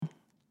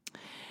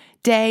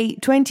Day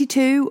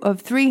 22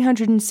 of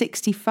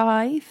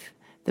 365,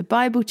 the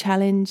Bible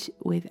Challenge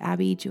with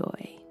Abi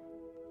Joy.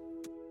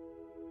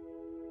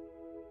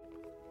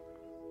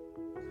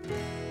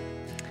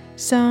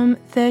 Psalm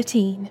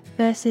 13,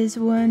 verses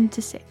 1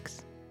 to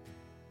 6.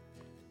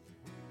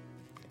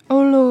 O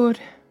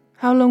Lord,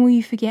 how long will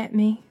you forget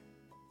me?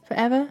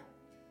 Forever?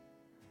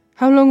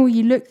 How long will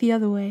you look the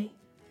other way?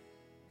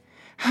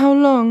 How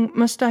long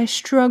must I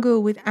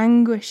struggle with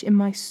anguish in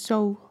my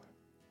soul,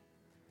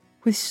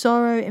 with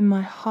sorrow in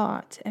my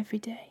heart every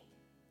day?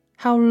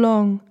 How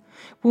long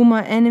will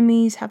my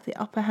enemies have the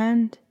upper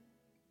hand?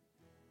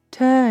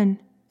 Turn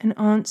and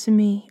answer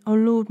me, O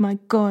Lord my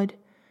God.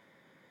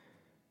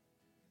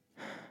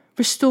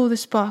 Restore the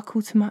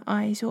sparkle to my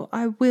eyes, or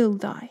I will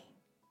die.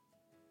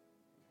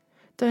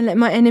 Don't let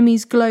my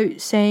enemies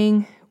gloat,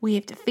 saying, "We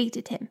have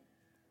defeated him."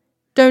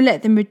 Don't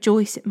let them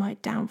rejoice at my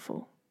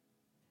downfall.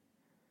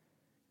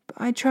 But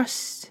I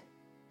trust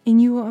in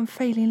your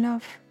unfailing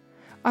love.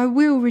 I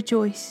will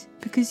rejoice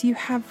because you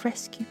have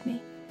rescued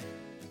me.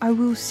 I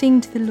will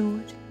sing to the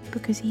Lord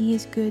because he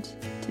is good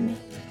to me.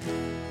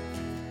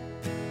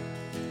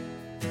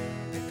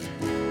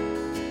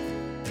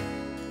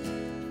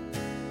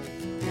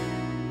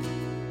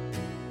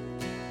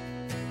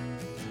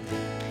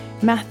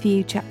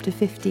 Matthew chapter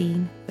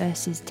 15,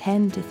 verses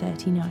 10 to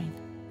 39.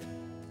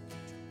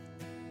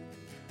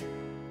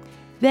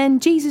 Then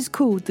Jesus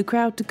called the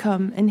crowd to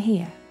come and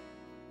hear.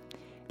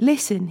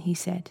 "Listen," he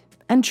said,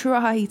 "and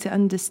try to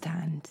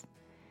understand.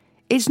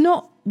 It's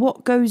not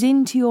what goes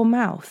into your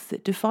mouth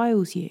that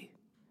defiles you.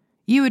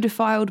 You are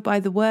defiled by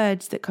the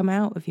words that come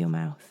out of your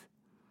mouth."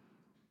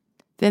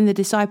 Then the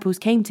disciples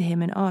came to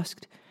him and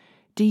asked,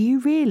 "Do you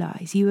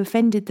realize you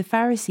offended the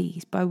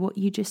Pharisees by what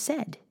you just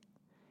said?"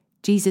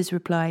 Jesus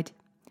replied,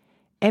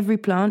 "Every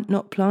plant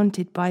not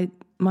planted by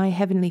my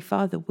heavenly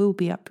Father will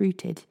be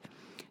uprooted.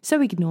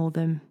 So ignore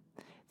them.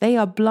 They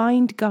are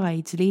blind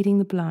guides leading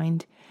the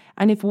blind,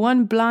 and if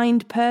one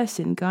blind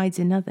person guides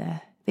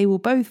another, they will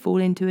both fall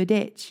into a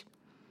ditch."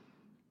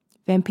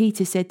 Then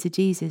Peter said to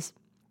Jesus,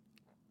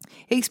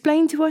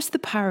 "Explain to us the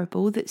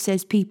parable that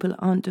says people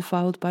aren't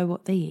defiled by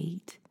what they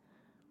eat."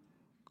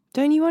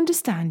 "Don't you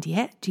understand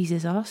yet?"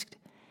 Jesus asked.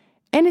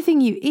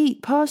 "Anything you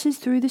eat passes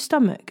through the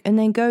stomach and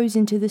then goes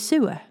into the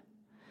sewer.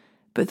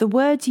 But the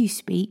words you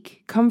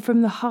speak come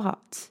from the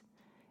heart.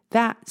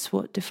 That's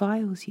what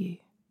defiles you.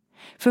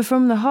 For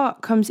from the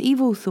heart comes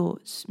evil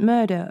thoughts,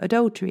 murder,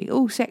 adultery,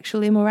 all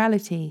sexual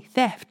immorality,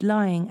 theft,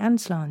 lying,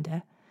 and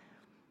slander.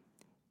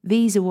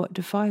 These are what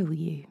defile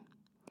you.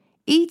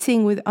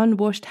 Eating with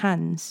unwashed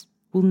hands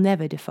will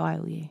never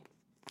defile you."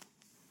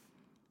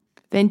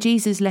 Then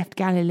Jesus left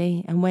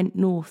Galilee and went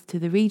north to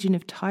the region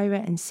of Tyre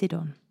and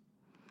Sidon.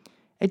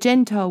 A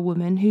Gentile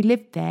woman who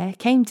lived there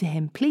came to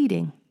him,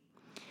 pleading,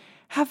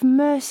 "Have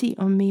mercy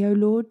on me, O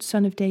Lord,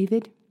 Son of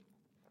David.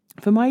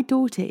 For my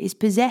daughter is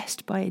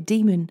possessed by a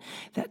demon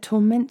that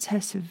torments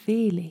her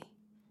severely."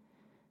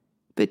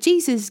 But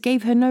Jesus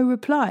gave her no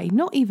reply,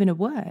 not even a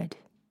word.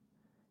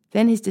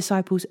 Then his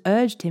disciples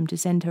urged him to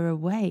send her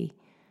away.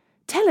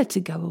 "Tell her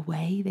to go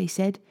away," they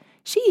said.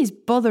 "She is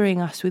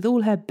bothering us with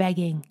all her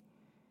begging."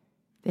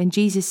 Then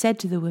Jesus said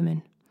to the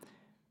woman,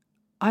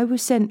 "I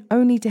was sent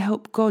only to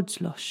help God's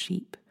lost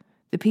sheep,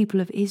 the people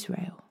of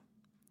Israel."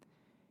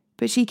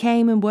 But she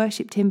came and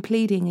worshipped him,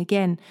 pleading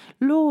again,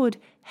 "Lord,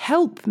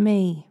 help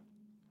me."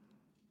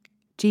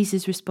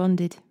 Jesus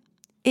responded,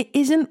 "It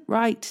isn't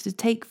right to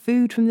take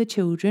food from the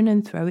children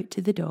and throw it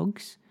to the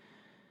dogs."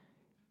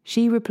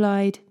 She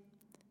replied,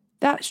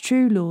 "That's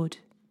true, Lord,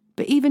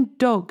 but even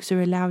dogs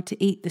are allowed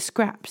to eat the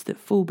scraps that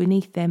fall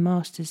beneath their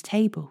master's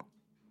table."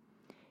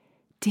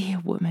 "Dear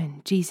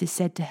woman," Jesus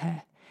said to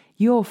her,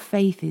 "your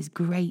faith is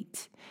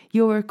great.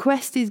 Your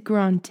request is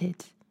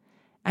granted."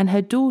 And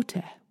her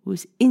daughter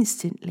was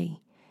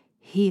instantly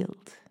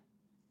healed.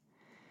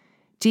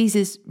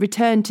 Jesus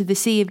returned to the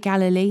Sea of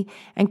Galilee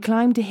and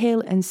climbed a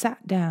hill and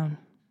sat down.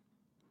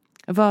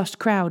 A vast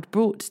crowd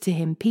brought to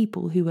him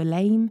people who were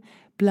lame,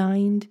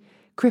 blind,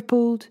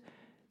 crippled,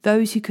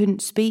 those who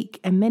couldn't speak,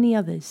 and many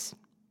others.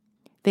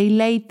 They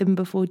laid them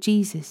before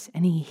Jesus,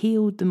 and he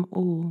healed them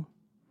all.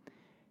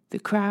 The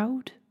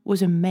crowd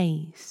was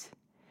amazed.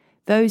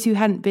 Those who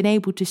hadn't been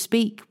able to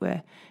speak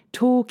were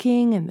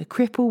talking, and the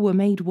cripple were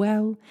made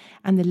well,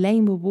 and the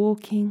lame were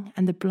walking,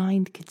 and the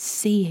blind could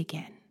see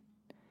again.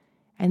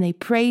 And they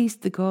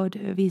praised the God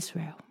of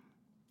Israel.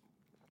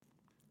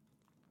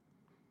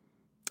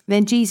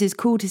 Then Jesus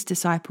called his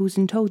disciples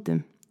and told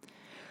them,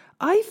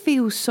 "I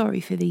feel sorry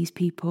for these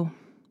people.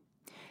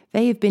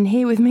 They have been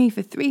here with me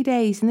for 3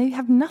 days, and they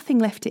have nothing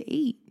left to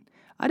eat.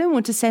 I don't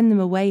want to send them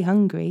away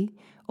hungry,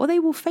 or they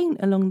will faint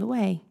along the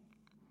way."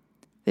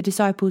 The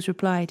disciples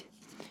replied,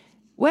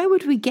 "Where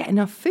would we get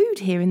enough food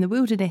here in the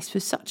wilderness for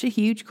such a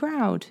huge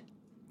crowd?"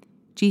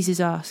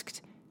 Jesus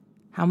asked,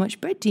 "How much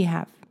bread do you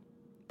have?"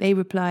 They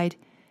replied,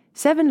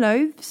 7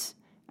 loaves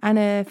and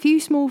a few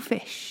small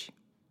fish."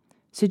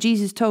 So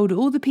Jesus told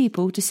all the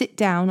people to sit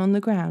down on the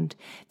ground.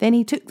 Then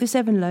he took the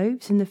 7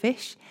 loaves and the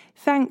fish,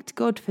 thanked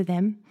God for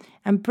them,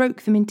 and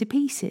broke them into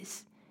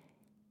pieces.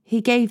 he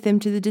gave them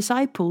to the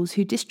disciples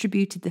who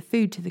distributed the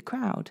food to the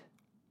crowd.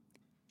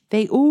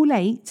 They all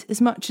ate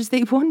as much as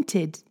they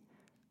wanted.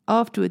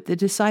 Afterward, the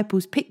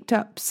disciples picked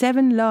up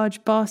 7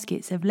 large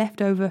baskets of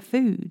leftover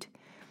food.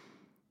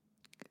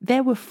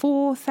 There were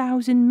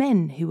 4,000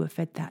 men who were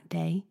fed that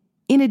day,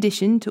 in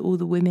addition to all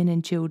the women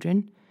and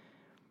children.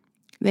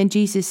 Then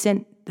Jesus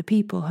sent the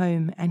people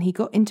home, and he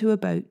got into a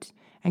boat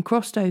and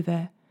crossed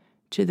over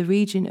to the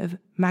region of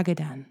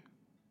Magadan.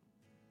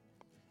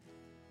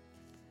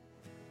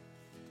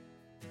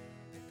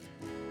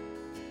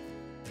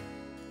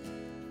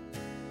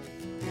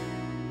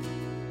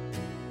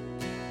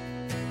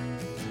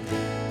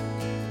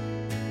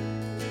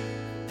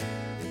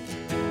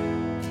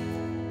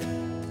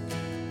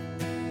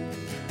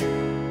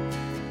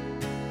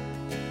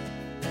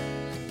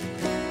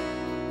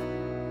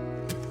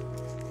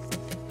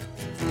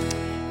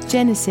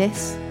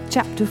 Genesis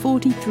chapter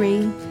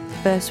 43,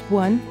 verse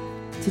 1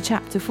 to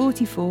chapter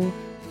 44,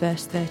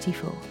 verse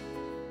 34.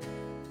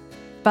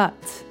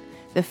 But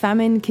the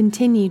famine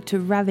continued to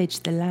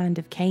ravage the land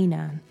of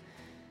Canaan.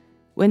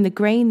 When the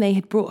grain they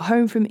had brought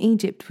home from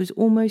Egypt was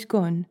almost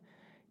gone,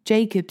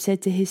 Jacob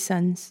said to his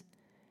sons,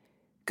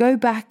 "Go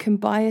back and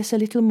buy us a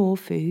little more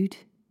food."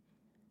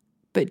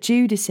 But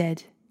Judah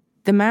said,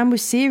 "The man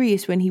was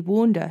serious when he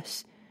warned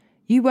us.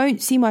 You won't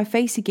see my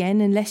face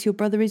again unless your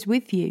brother is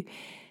with you.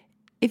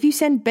 If you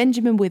send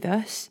Benjamin with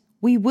us,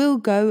 we will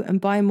go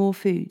and buy more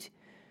food.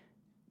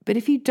 But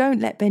if you don't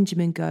let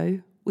Benjamin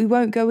go, we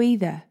won't go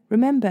either.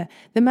 Remember,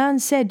 the man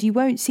said, 'You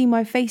won't see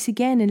my face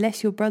again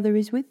unless your brother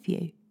is with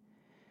you.'"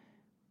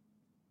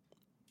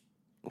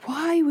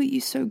 "Why were you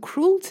so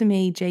cruel to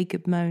me?"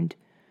 Jacob moaned.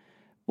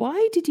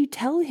 "Why did you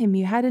tell him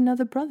you had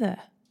another brother?"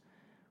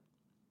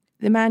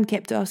 "The man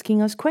kept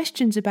asking us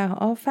questions about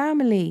our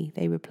family,"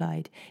 they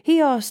replied. "He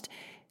asked,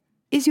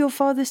 'Is your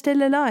father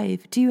still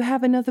alive? Do you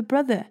have another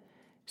brother?'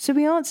 So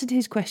we answered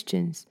his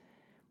questions.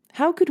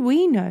 How could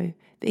we know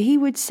that he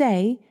would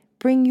say,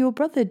 'Bring your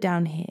brother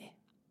down here'?"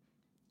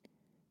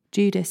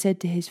 Judah said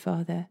to his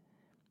father,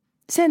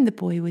 "Send the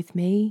boy with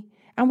me,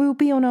 and we will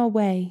be on our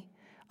way.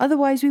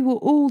 Otherwise we will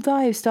all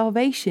die of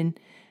starvation,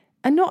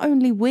 and not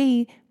only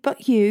we,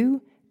 but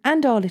you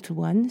and our little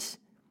ones.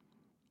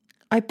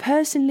 I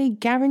personally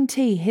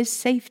guarantee his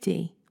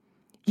safety.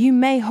 You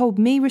may hold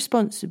me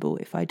responsible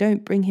if I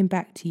don't bring him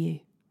back to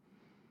you.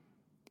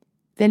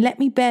 Then let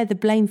me bear the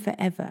blame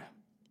forever.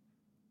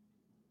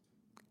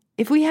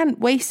 If we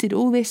hadn't wasted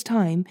all this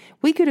time,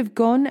 we could have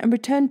gone and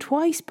returned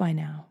twice by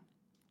now."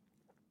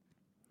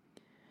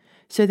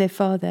 So their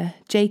father,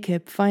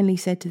 Jacob, finally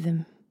said to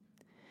them,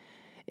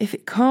 "If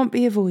it can't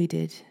be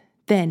avoided,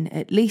 then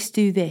at least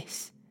do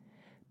this.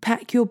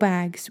 Pack your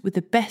bags with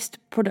the best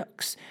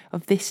products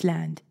of this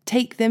land.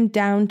 Take them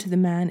down to the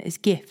man as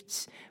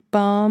gifts: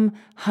 balm,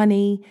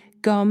 honey,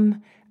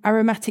 gum,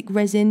 aromatic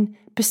resin,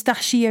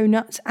 pistachio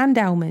nuts and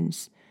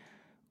almonds.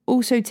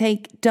 Also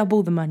take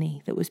double the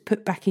money that was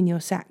put back in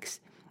your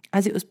sacks,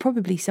 as it was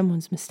probably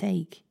someone's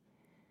mistake.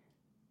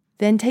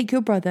 Then take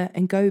your brother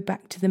and go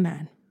back to the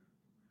man.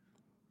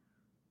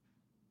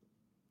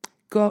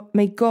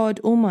 May God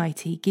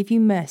Almighty give you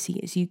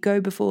mercy as you go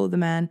before the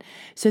man,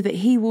 so that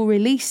he will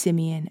release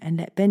Simeon and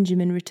let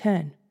Benjamin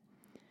return.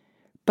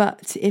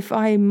 But if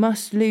I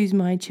must lose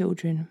my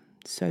children,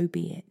 so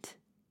be it."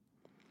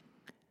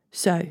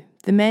 So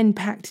the men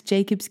packed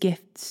Jacob's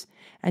gifts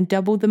and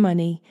doubled the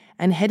money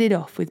and headed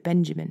off with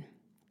Benjamin.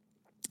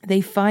 They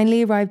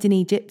finally arrived in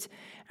Egypt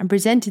and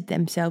presented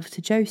themselves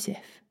to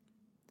Joseph.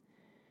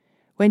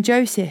 When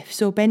Joseph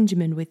saw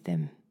Benjamin with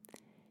them,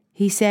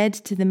 he said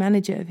to the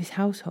manager of his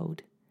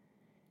household,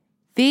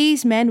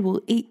 "These men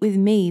will eat with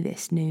me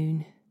this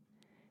noon.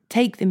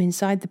 Take them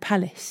inside the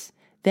palace,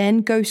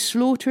 then go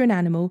slaughter an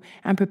animal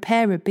and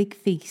prepare a big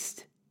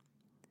feast."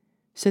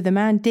 So the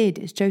man did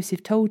as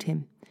Joseph told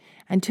him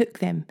and took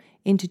them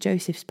into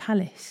Joseph's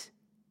palace.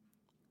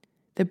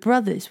 The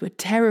brothers were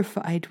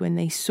terrified when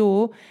they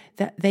saw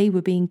that they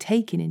were being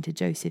taken into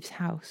Joseph's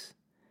house.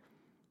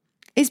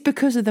 "It's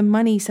because of the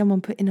money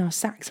someone put in our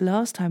sacks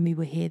last time we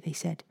were here," they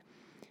said.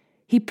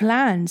 "He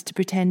plans to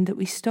pretend that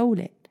we stole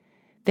it.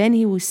 Then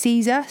he will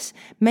seize us,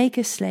 make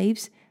us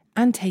slaves,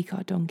 and take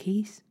our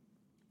donkeys."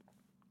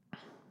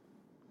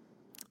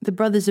 The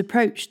brothers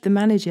approached the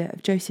manager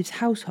of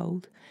Joseph's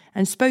household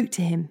and spoke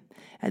to him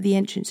at the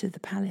entrance of the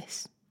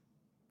palace.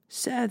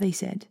 "Sir," they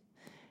said,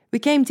 "we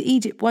came to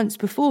Egypt once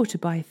before to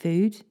buy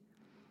food.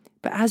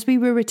 But as we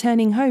were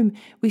returning home,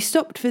 we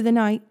stopped for the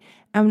night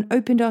and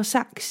opened our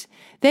sacks.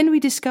 Then we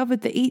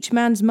discovered that each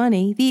man's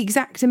money, the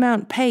exact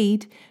amount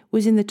paid,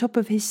 was in the top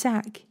of his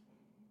sack.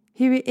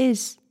 Here it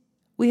is.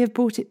 We have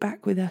brought it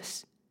back with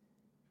us.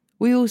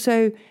 We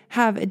also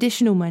have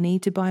additional money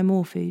to buy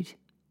more food.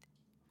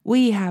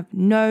 We have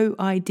no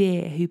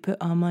idea who put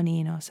our money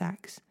in our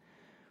sacks."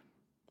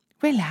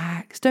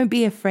 "Relax, don't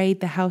be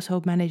afraid," the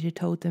household manager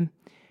told them.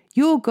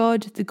 "Your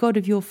God, the God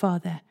of your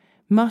father,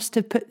 must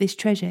have put this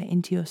treasure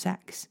into your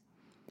sacks.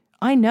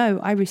 I know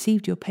I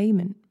received your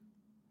payment."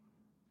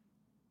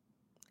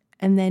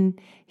 And then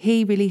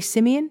he released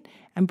Simeon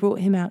and brought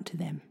him out to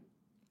them.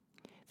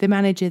 The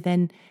manager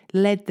then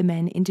led the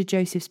men into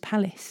Joseph's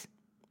palace.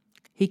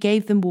 He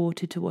gave them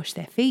water to wash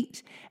their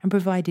feet and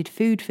provided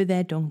food for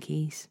their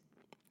donkeys.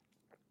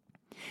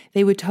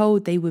 They were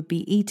told they would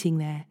be eating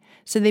there,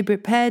 so they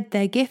prepared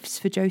their gifts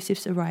for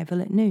Joseph's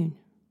arrival at noon.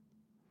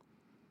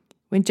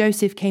 When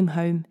Joseph came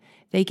home,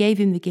 they gave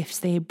him the gifts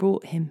they had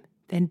brought him,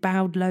 then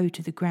bowed low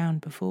to the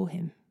ground before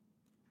him.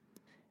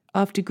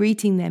 After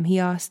greeting them, he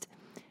asked,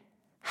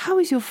 "How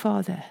is your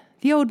father,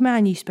 the old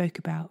man you spoke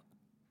about?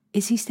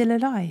 Is he still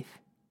alive?"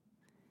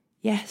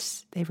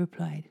 "Yes," they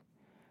replied.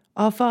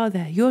 "Our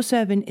father, your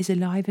servant, is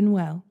alive and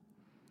well."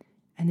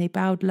 And they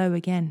bowed low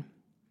again.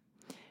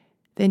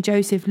 Then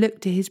Joseph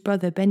looked to his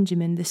brother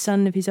Benjamin, the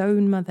son of his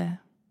own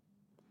mother.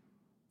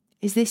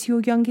 "Is this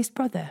your youngest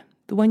brother,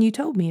 the one you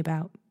told me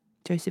about?"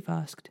 Joseph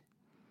asked.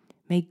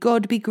 "May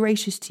God be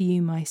gracious to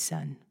you, my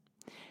son."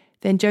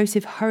 Then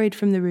Joseph hurried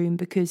from the room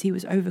because he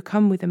was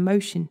overcome with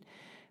emotion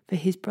for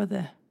his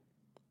brother.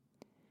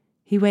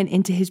 He went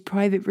into his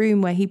private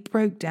room where he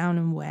broke down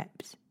and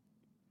wept.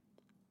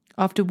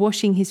 After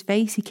washing his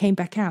face, he came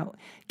back out,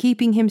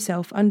 keeping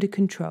himself under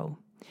control.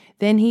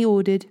 Then he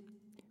ordered,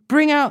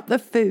 "Bring out the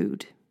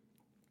food."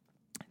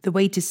 The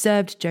waiter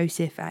served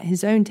Joseph at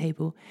his own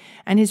table,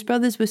 and his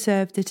brothers were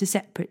served at a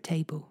separate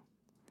table.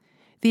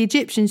 The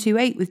Egyptians who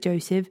ate with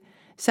Joseph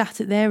sat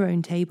at their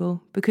own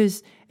table,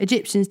 because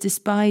Egyptians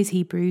despise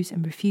Hebrews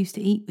and refuse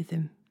to eat with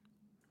them.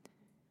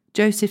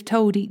 Joseph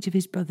told each of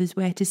his brothers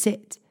where to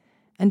sit,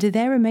 and to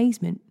their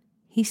amazement,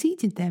 he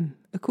seated them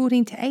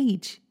according to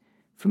age,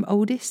 from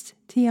oldest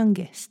to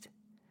youngest.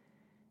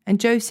 And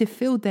Joseph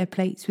filled their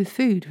plates with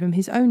food from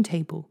his own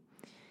table,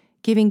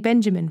 giving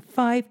Benjamin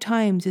 5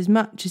 times as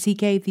much as he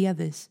gave the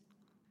others.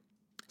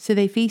 So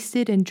they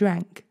feasted and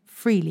drank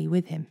freely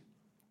with him.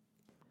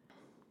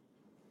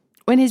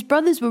 When his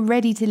brothers were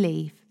ready to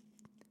leave,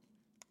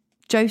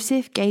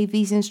 Joseph gave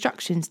these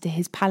instructions to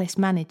his palace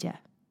manager.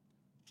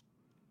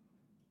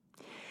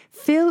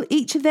 "Fill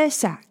each of their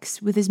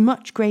sacks with as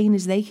much grain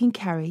as they can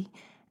carry,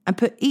 and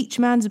put each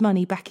man's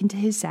money back into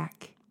his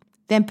sack.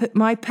 Then put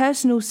my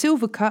personal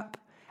silver cup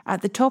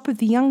at the top of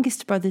the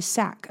youngest brother's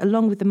sack,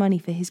 along with the money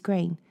for his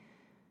grain."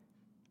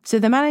 So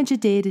the manager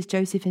did as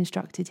Joseph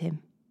instructed him.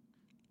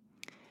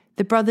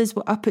 The brothers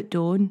were up at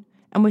dawn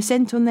and were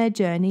sent on their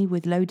journey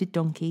with loaded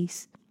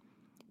donkeys.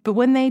 But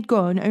when they had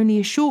gone only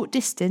a short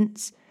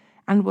distance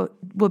and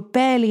were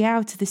barely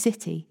out of the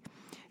city,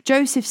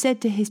 Joseph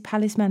said to his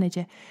palace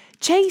manager,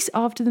 "Chase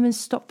after them and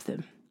stop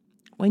them.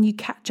 When you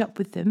catch up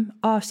with them,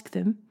 ask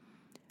them,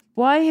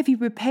 'Why have you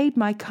repaid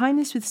my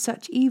kindness with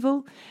such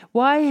evil?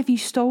 Why have you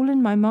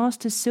stolen my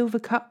master's silver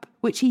cup,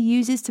 which he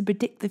uses to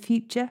predict the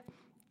future?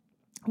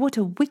 What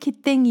a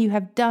wicked thing you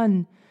have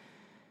done.'"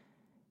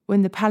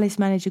 When the palace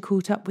manager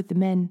caught up with the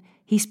men,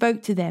 he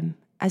spoke to them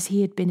as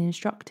he had been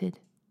instructed.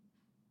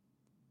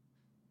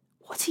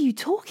 "What are you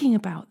talking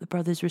about?" the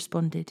brothers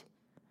responded.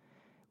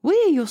 "We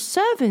are your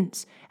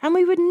servants, and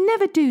we would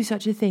never do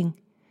such a thing.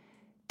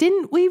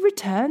 Didn't we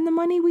return the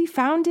money we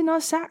found in our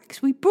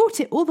sacks? We brought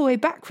it all the way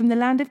back from the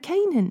land of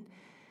Canaan.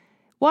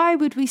 Why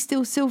would we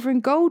steal silver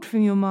and gold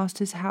from your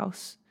master's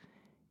house?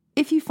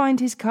 If you find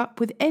his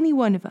cup with any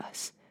one of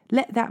us,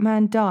 let that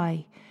man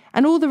die,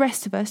 and all the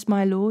rest of us,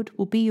 my lord,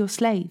 will be your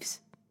slaves."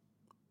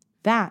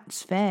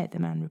 "That's fair," the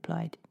man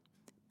replied.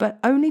 "But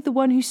only the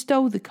one who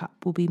stole the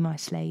cup will be my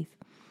slave.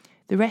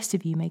 The rest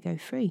of you may go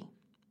free."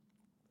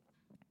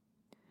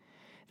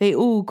 They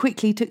all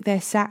quickly took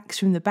their sacks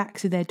from the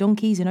backs of their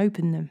donkeys and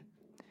opened them.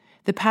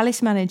 The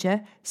palace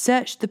manager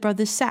searched the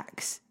brothers'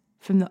 sacks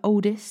from the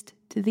oldest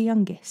to the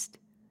youngest,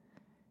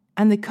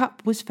 and the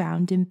cup was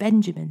found in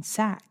Benjamin's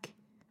sack.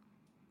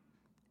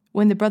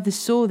 When the brothers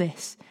saw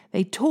this,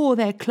 they tore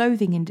their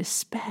clothing in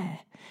despair.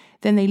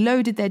 Then they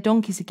loaded their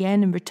donkeys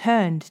again and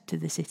returned to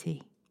the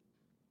city.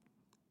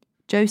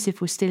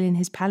 Joseph was still in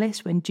his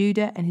palace when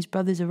Judah and his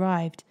brothers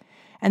arrived,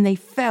 and they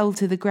fell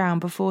to the ground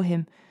before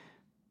him.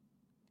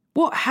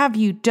 "What have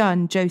you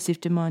done?"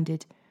 Joseph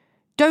demanded.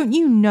 "Don't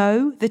you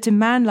know that a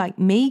man like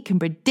me can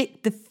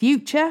predict the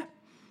future?"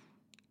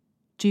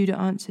 Judah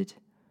answered,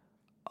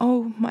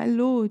 "Oh, my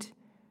lord,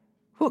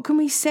 what can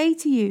we say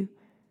to you?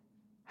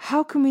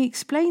 How can we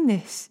explain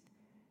this?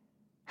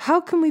 How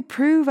can we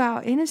prove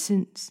our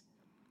innocence?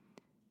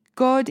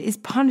 God is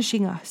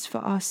punishing us for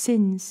our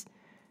sins.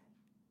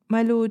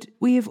 My lord,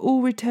 we have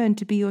all returned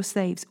to be your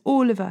slaves,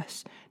 all of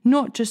us,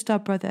 not just our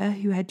brother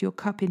who had your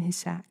cup in his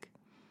sack."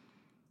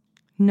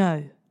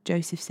 "No,"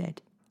 Joseph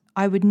said,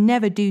 "I would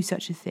never do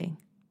such a thing.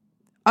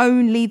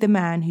 Only the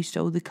man who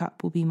stole the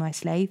cup will be my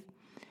slave.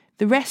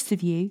 The rest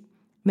of you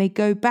may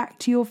go back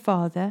to your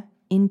father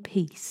in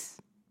peace."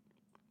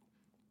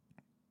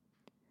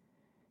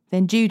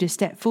 Then Judah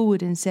stepped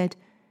forward and said,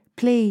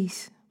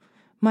 "Please,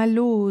 my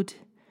lord,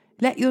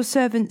 let your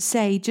servant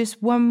say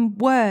just one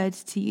word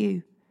to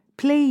you.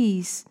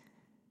 Please,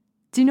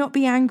 do not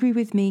be angry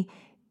with me,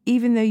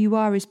 even though you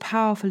are as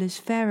powerful as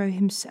Pharaoh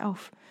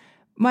himself.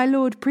 My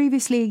lord,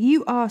 previously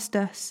you asked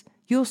us,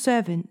 your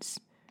servants,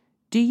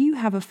 'Do you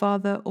have a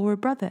father or a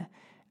brother?'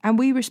 And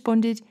we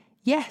responded,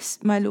 'Yes,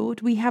 my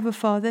lord, we have a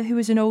father who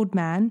is an old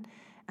man,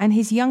 and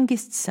his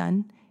youngest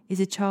son is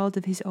a child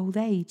of his old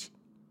age.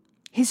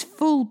 His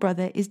full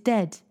brother is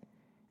dead,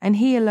 and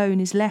he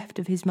alone is left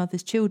of his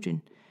mother's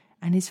children,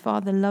 and his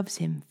father loves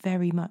him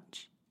very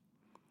much.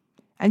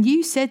 And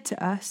you said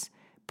to us,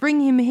 'Bring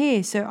him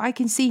here so I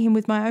can see him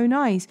with my own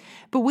eyes.'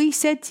 But we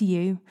said to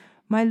you,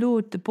 'My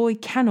lord, the boy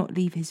cannot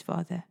leave his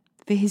father,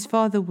 for his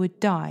father would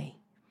die.'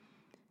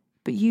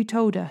 But you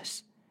told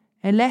us,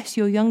 'Unless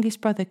your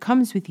youngest brother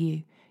comes with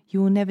you,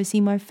 you will never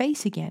see my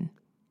face again.'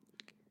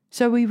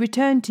 So we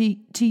returned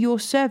to your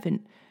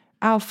servant,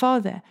 our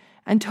father,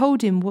 and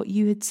told him what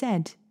you had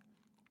said.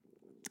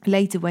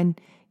 Later, when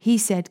he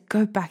said,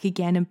 'Go back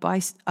again and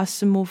buy us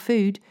some more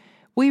food,'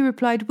 we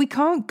replied, 'We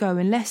can't go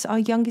unless our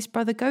youngest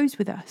brother goes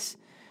with us.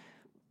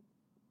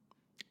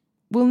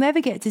 We'll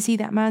never get to see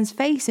that man's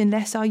face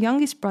unless our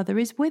youngest brother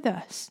is with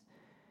us.'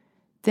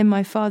 Then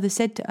my father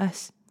said to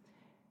us,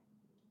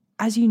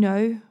 'As you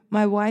know,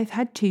 my wife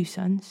had 2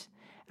 sons,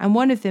 and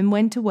one of them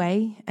went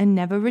away and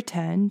never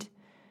returned.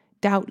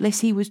 Doubtless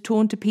he was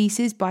torn to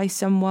pieces by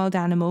some wild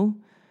animal.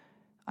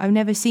 I've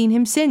never seen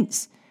him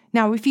since.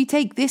 Now, if you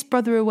take this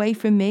brother away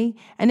from me,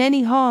 and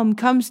any harm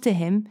comes to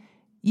him,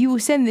 you will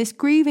send this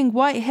grieving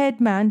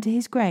white-haired man to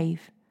his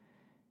grave.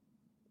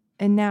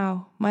 And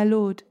now, my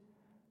lord,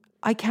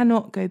 I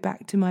cannot go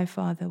back to my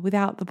father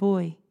without the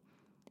boy.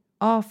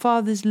 Our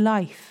father's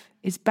life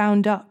is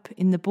bound up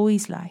in the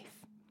boy's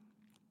life.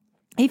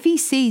 If he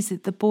sees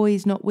that the boy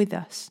is not with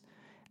us,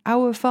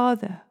 our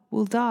father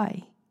will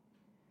die.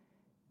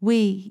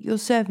 We, your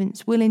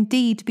servants, will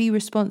indeed be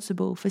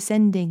responsible for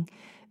sending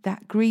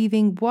that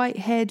grieving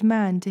white-haired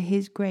man to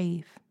his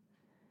grave.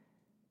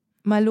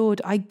 My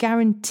lord, I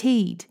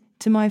guaranteed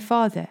to my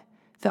father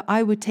that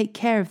I would take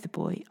care of the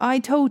boy. I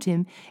told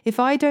him, if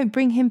I don't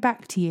bring him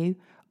back to you,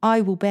 I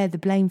will bear the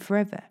blame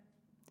forever.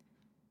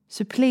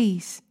 So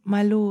please,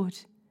 my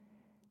lord,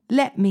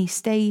 let me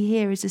stay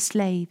here as a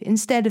slave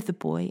instead of the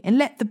boy, and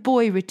let the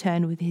boy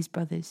return with his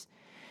brothers.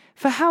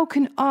 For how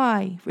can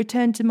I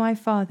return to my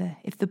father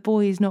if the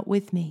boy is not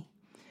with me?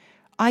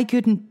 I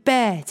couldn't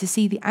bear to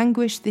see the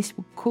anguish this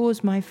would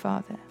cause my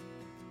father."